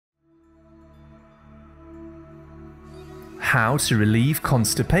How to relieve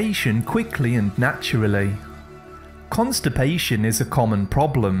constipation quickly and naturally. Constipation is a common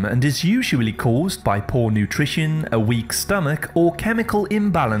problem and is usually caused by poor nutrition, a weak stomach, or chemical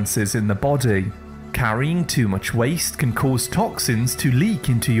imbalances in the body. Carrying too much waste can cause toxins to leak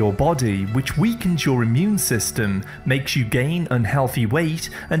into your body, which weakens your immune system, makes you gain unhealthy weight,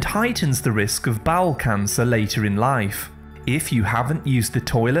 and heightens the risk of bowel cancer later in life. If you haven't used the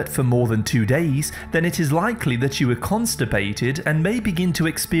toilet for more than 2 days, then it is likely that you are constipated and may begin to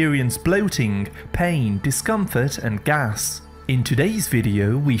experience bloating, pain, discomfort, and gas. In today's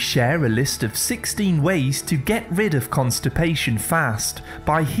video, we share a list of 16 ways to get rid of constipation fast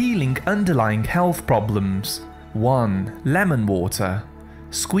by healing underlying health problems. 1. Lemon water.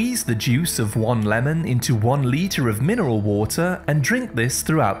 Squeeze the juice of 1 lemon into 1 liter of mineral water and drink this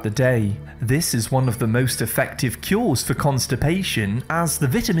throughout the day. This is one of the most effective cures for constipation, as the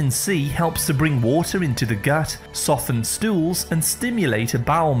vitamin C helps to bring water into the gut, soften stools, and stimulate a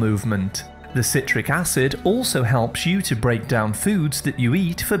bowel movement. The citric acid also helps you to break down foods that you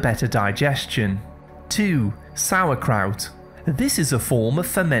eat for better digestion. 2. Sauerkraut. This is a form of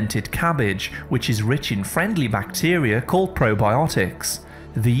fermented cabbage, which is rich in friendly bacteria called probiotics.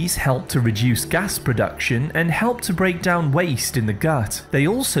 These help to reduce gas production and help to break down waste in the gut. They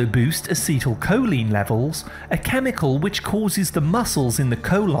also boost acetylcholine levels, a chemical which causes the muscles in the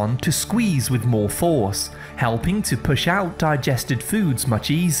colon to squeeze with more force, helping to push out digested foods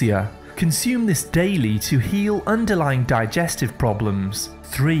much easier. Consume this daily to heal underlying digestive problems.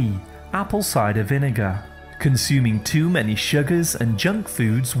 3. Apple cider vinegar. Consuming too many sugars and junk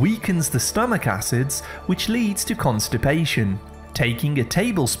foods weakens the stomach acids, which leads to constipation. Taking a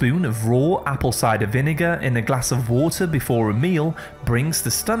tablespoon of raw apple cider vinegar in a glass of water before a meal brings the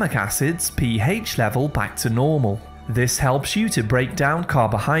stomach acid's pH level back to normal. This helps you to break down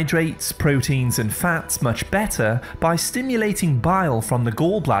carbohydrates, proteins, and fats much better by stimulating bile from the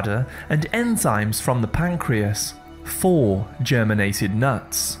gallbladder and enzymes from the pancreas. 4. Germinated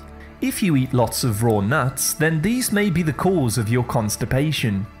nuts. If you eat lots of raw nuts, then these may be the cause of your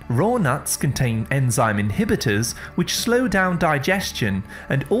constipation. Raw nuts contain enzyme inhibitors which slow down digestion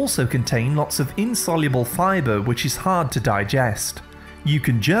and also contain lots of insoluble fiber which is hard to digest. You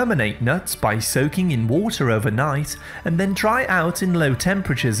can germinate nuts by soaking in water overnight and then dry out in low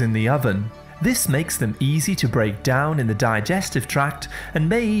temperatures in the oven. This makes them easy to break down in the digestive tract and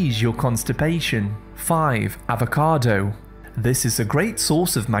may ease your constipation. 5. Avocado. This is a great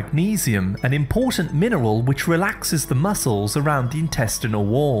source of magnesium, an important mineral which relaxes the muscles around the intestinal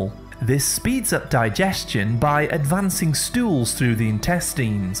wall. This speeds up digestion by advancing stools through the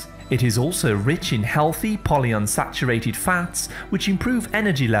intestines. It is also rich in healthy polyunsaturated fats which improve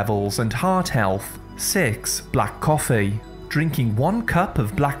energy levels and heart health. 6. Black coffee. Drinking 1 cup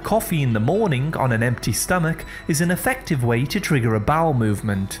of black coffee in the morning on an empty stomach is an effective way to trigger a bowel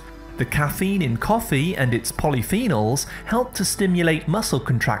movement. The caffeine in coffee and its polyphenols help to stimulate muscle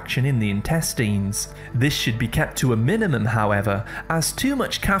contraction in the intestines. This should be kept to a minimum, however, as too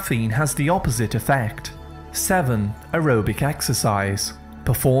much caffeine has the opposite effect. 7. Aerobic exercise.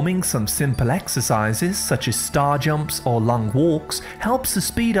 Performing some simple exercises such as star jumps or long walks helps to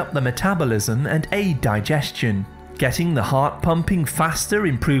speed up the metabolism and aid digestion. Getting the heart pumping faster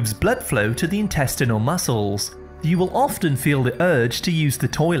improves blood flow to the intestinal muscles. You will often feel the urge to use the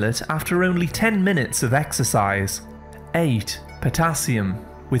toilet after only 10 minutes of exercise. 8. Potassium.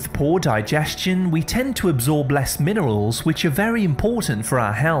 With poor digestion, we tend to absorb less minerals which are very important for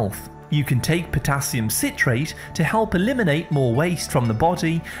our health. You can take potassium citrate to help eliminate more waste from the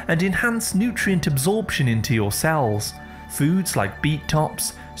body and enhance nutrient absorption into your cells. Foods like beet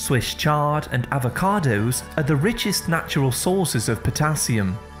tops, Swiss chard, and avocados are the richest natural sources of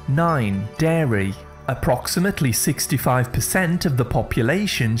potassium. 9. Dairy. Approximately 65% of the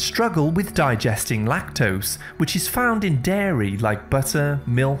population struggle with digesting lactose, which is found in dairy like butter,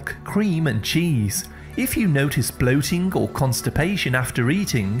 milk, cream, and cheese. If you notice bloating or constipation after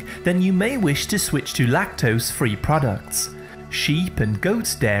eating, then you may wish to switch to lactose-free products. Sheep and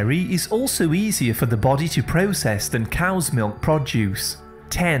goat's dairy is also easier for the body to process than cow's milk produce.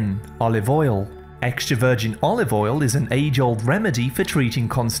 10. Olive oil. Extra virgin olive oil is an age-old remedy for treating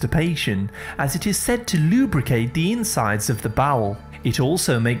constipation, as it is said to lubricate the insides of the bowel. It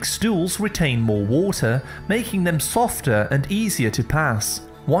also makes stools retain more water, making them softer and easier to pass.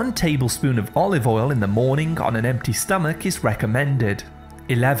 1 tablespoon of olive oil in the morning on an empty stomach is recommended.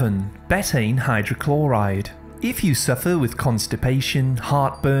 11. Betaine hydrochloride. If you suffer with constipation,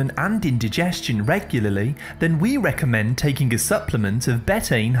 heartburn, and indigestion regularly, then we recommend taking a supplement of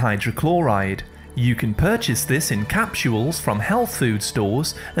betaine hydrochloride. You can purchase this in capsules from health food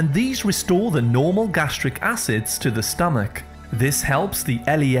stores, and these restore the normal gastric acids to the stomach. This helps the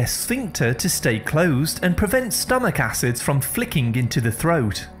LES sphincter to stay closed and prevents stomach acids from flicking into the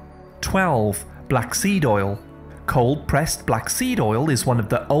throat. 12. Black seed oil. Cold-pressed black seed oil is one of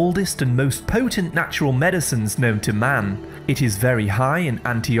the oldest and most potent natural medicines known to man. It is very high in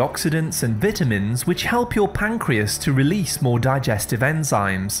antioxidants and vitamins which help your pancreas to release more digestive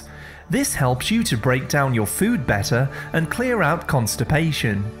enzymes. This helps you to break down your food better and clear out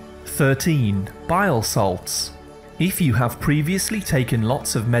constipation. 13. Bile salts. If you have previously taken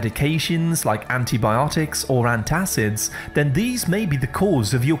lots of medications like antibiotics or antacids, then these may be the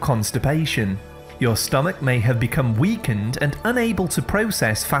cause of your constipation. Your stomach may have become weakened and unable to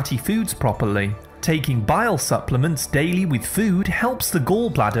process fatty foods properly. Taking bile supplements daily with food helps the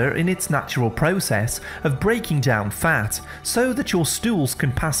gallbladder in its natural process of breaking down fat so that your stools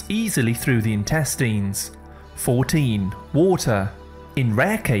can pass easily through the intestines. 14. Water. In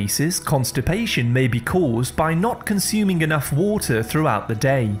rare cases, constipation may be caused by not consuming enough water throughout the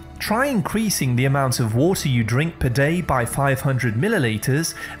day. Try increasing the amount of water you drink per day by 500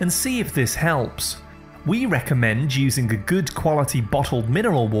 milliliters and see if this helps. We recommend using a good quality bottled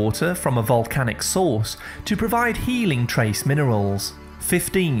mineral water from a volcanic source to provide healing trace minerals.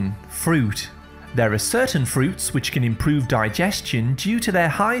 15. Fruit. There are certain fruits which can improve digestion due to their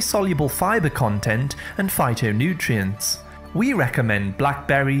high soluble fiber content and phytonutrients. We recommend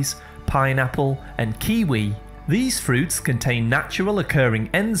blackberries, pineapple, and kiwi. These fruits contain natural occurring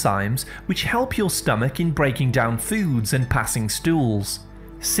enzymes which help your stomach in breaking down foods and passing stools.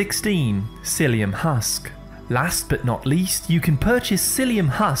 16. Psyllium husk. Last but not least, you can purchase psyllium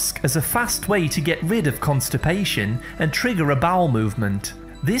husk as a fast way to get rid of constipation and trigger a bowel movement.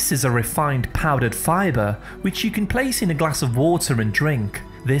 This is a refined powdered fiber which you can place in a glass of water and drink.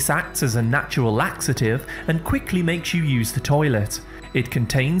 This acts as a natural laxative and quickly makes you use the toilet. It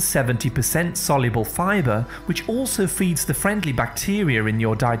contains 70% soluble fiber, which also feeds the friendly bacteria in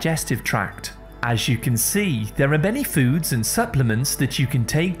your digestive tract. As you can see, there are many foods and supplements that you can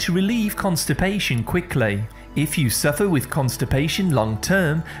take to relieve constipation quickly. If you suffer with constipation long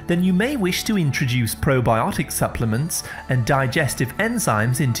term, then you may wish to introduce probiotic supplements and digestive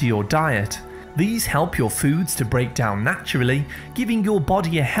enzymes into your diet. These help your foods to break down naturally, giving your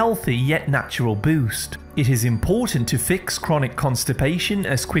body a healthy yet natural boost. It is important to fix chronic constipation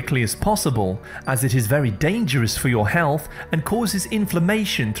as quickly as possible, as it is very dangerous for your health and causes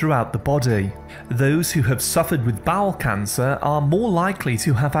inflammation throughout the body. Those who have suffered with bowel cancer are more likely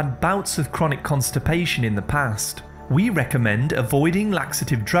to have had bouts of chronic constipation in the past. We recommend avoiding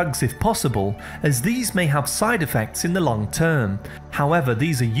laxative drugs if possible, as these may have side effects in the long term. However,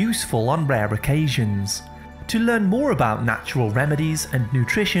 these are useful on rare occasions. To learn more about natural remedies and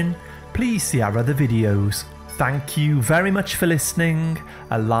nutrition, please see our other videos. Thank you very much for listening.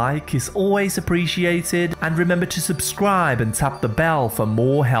 A like is always appreciated, and remember to subscribe and tap the bell for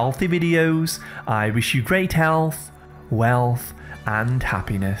more healthy videos. I wish you great health, wealth, and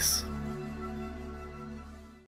happiness.